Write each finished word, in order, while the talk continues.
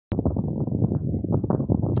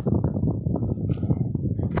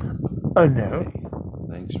Oh no. Hey,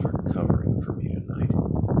 thanks for covering for me tonight.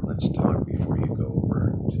 Let's talk before you go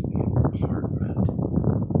over to the apartment.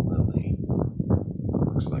 Lily.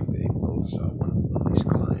 Looks like they both saw one of Lily's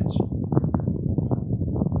clients.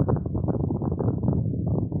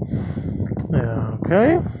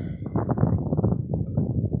 Okay.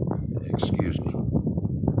 Excuse me.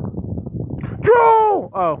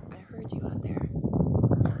 Joel! Oh. I heard you out there.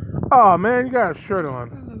 Oh man, you got a shirt I on.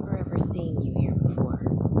 don't remember ever seeing you here before.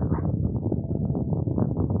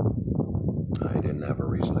 I didn't have a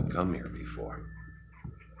reason to come here before.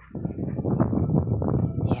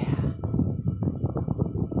 Yeah.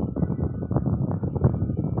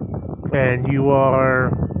 And you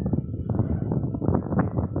are...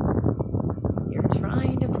 You're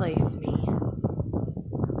trying to place me.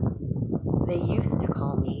 They used to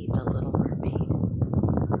call me the Little Mermaid.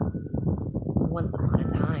 Once upon a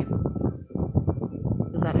time.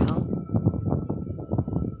 Does that help?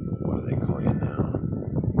 What do they call you now?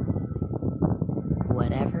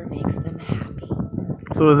 Whatever makes them happy.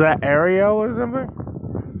 So is that Ariel or something?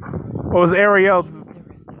 Or was Ariel... My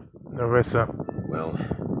name is Narissa. Narissa. Well,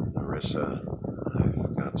 Narissa,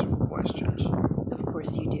 I've got some questions. Of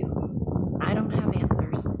course you do. I don't have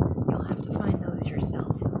answers. You'll have to find those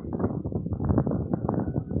yourself.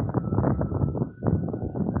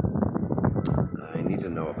 I need to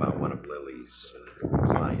know about one of Lily's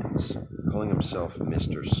clients, calling himself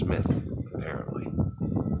Mr. Smith, apparently.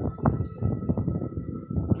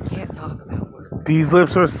 We can't talk about work. These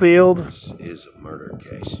lips are sealed. This is a murder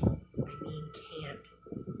case. I mean, can't.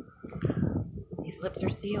 These lips are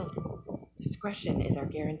sealed. Discretion is our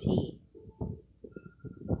guarantee.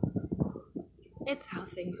 It's how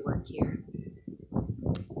things work here.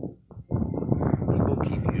 People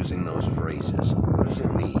keep using those phrases. What does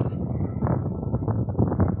it mean?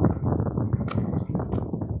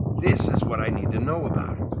 This is what I need to know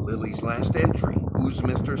about. Lily's last entry. Who's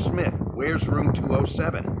Mr. Smith? Where's room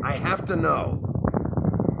 207? I have to know.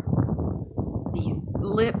 These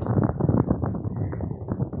lips.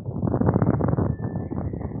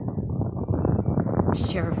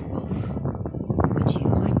 Sheriff Wolf, would you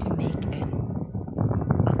like to make an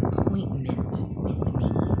appointment with me?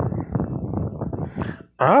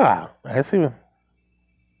 Ah, I see.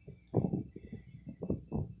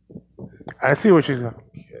 I see what she's going.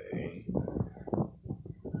 Okay.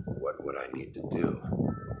 What would I need to do?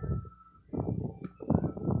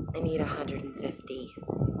 I need 150.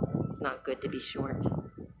 It's not good to be short.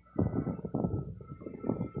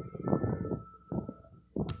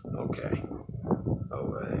 Okay.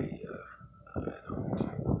 Oh, I don't.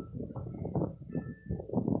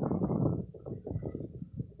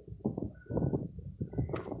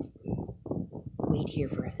 Wait here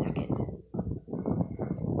for a second.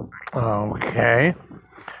 Okay.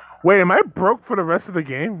 Wait, am I broke for the rest of the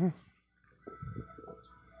game?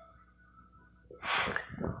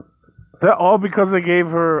 Is that all because they gave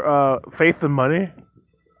her faith and money?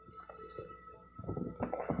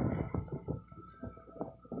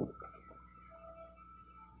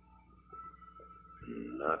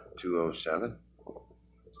 Not 207?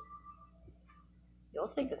 You'll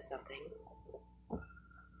think of something. The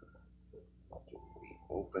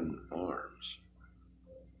open arms.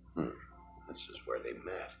 This is where they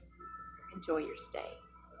met. Enjoy your stay.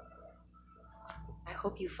 I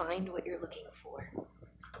hope you find what you're looking for.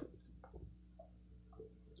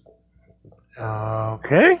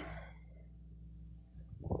 Okay.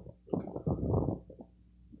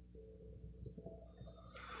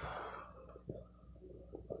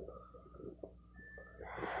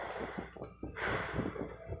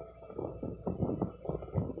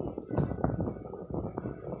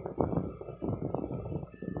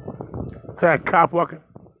 Is that cop walking?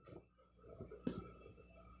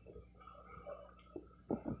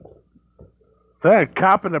 Is that a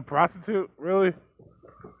cop and a prostitute? Really?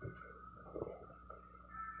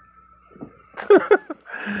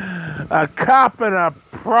 A cop and a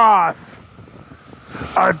pros.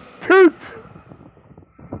 A toot.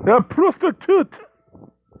 A prostitute.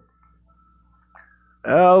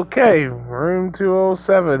 Okay, room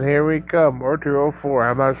 207. Here we come. Or 204.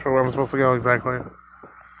 I'm not sure where I'm supposed to go exactly.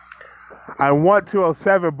 I want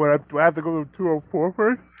 207, but do I have to go to 204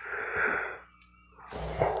 first?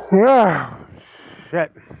 Yeah.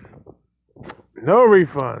 Shit. No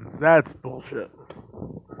refunds. That's bullshit.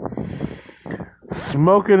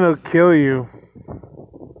 Smoking will kill you.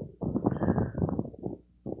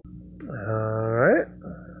 Alright.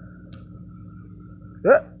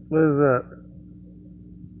 What is that?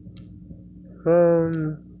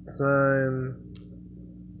 Phone, sign.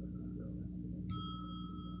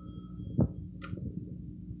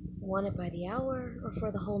 Want it by the hour or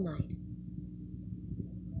for the whole night?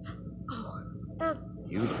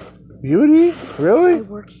 Beauty? I Really?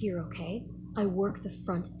 work here, okay? I work the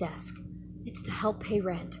front desk. It's to help pay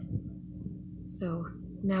rent. So,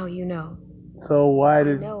 now you know. So why I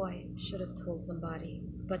did... know I should have told somebody,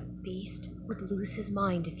 but Beast would lose his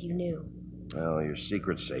mind if you knew. Well, your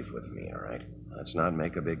secret's safe with me, all right? Let's not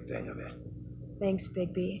make a big thing of it. Thanks,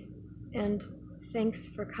 Bigby. And thanks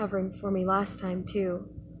for covering for me last time, too.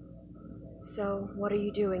 So, what are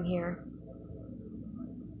you doing here?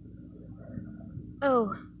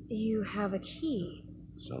 Oh, you have a key.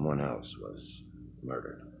 Someone else was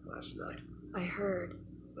murdered last night. I heard.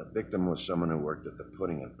 The victim was someone who worked at the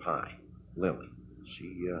Pudding and Pie. Lily.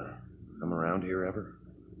 She, come around here ever?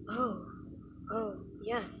 Oh,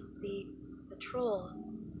 yes, the troll.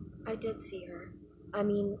 I did see her. I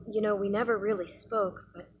mean, we never really spoke,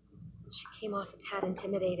 but she came off a tad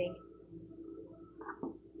intimidating.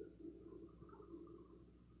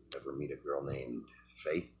 Ever meet a girl named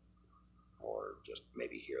Faith? Or just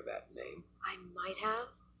maybe hear that name? I might have.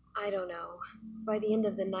 I don't know. By the end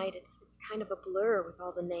of the night, it's kind of a blur with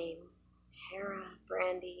all the names. Tara,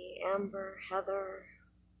 Brandy, Amber, Heather.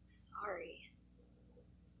 Sorry.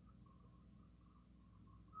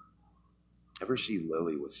 Ever see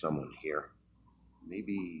Lily with someone here?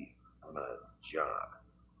 Maybe on a job?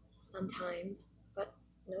 Sometimes, but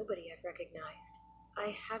nobody I've recognized.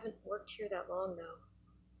 I haven't worked here that long, though.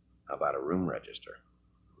 How about a room register?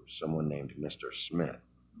 Someone named Mr. Smith.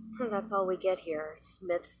 That's all we get here.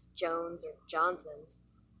 Smiths, Jones, or Johnsons.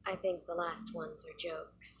 I think the last ones are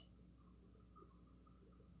jokes.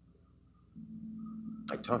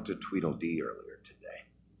 I talked to Tweedledee earlier today.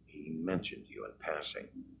 He mentioned you in passing.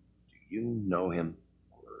 Do you know him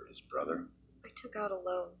or his brother? I took out a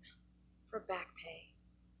loan for back pay.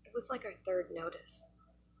 It was like our third notice.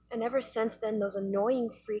 And ever since then, those annoying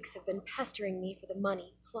freaks have been pestering me for the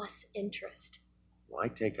money, plus interest. Why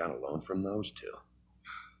take out a loan from those two?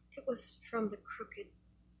 It was from the crooked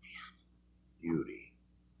man. Beauty.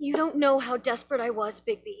 You don't know how desperate I was,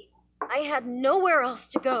 Bigby. I had nowhere else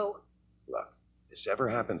to go. Look, if this ever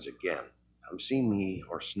happens again, come see me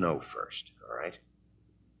or Snow first, all right?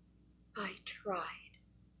 I tried.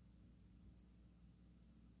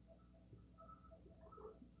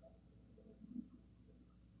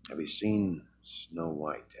 Have you seen Snow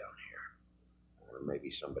White down here? Or maybe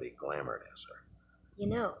somebody glamored as her?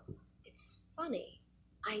 It's funny.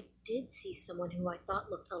 I did see someone who I thought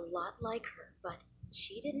looked a lot like her, but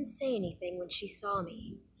she didn't say anything when she saw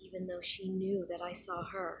me, even though she knew that I saw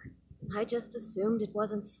her. I just assumed it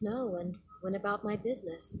wasn't Snow and went about my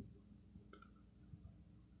business.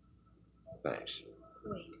 Thanks.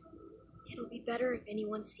 Wait. It'll be better if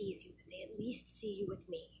anyone sees you that they at least see you with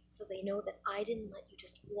me, so they know that I didn't let you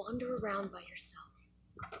just wander around by yourself.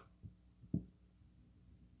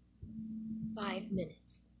 5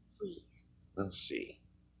 minutes, please. We'll see,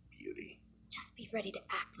 Beauty. Just be ready to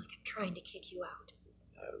act like I'm trying to kick you out.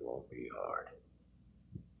 That won't be hard.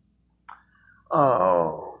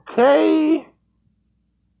 Okay.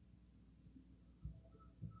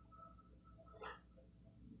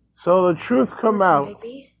 So the truth come Listen, out.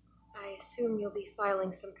 Bigby, I assume you'll be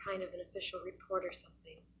filing some kind of an official report or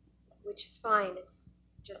something. Which is fine, it's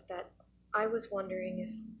just that I was wondering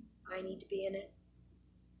if I need to be in it.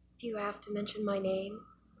 Do you have to mention my name?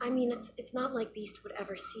 I mean, it's not like Beast would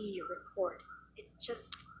ever see your report. It's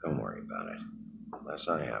just... Don't worry about it. The less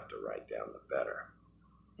I have to write down, the better.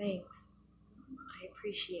 Thanks. I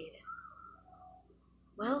appreciate it.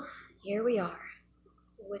 Well, here we are.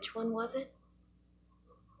 Which one was it?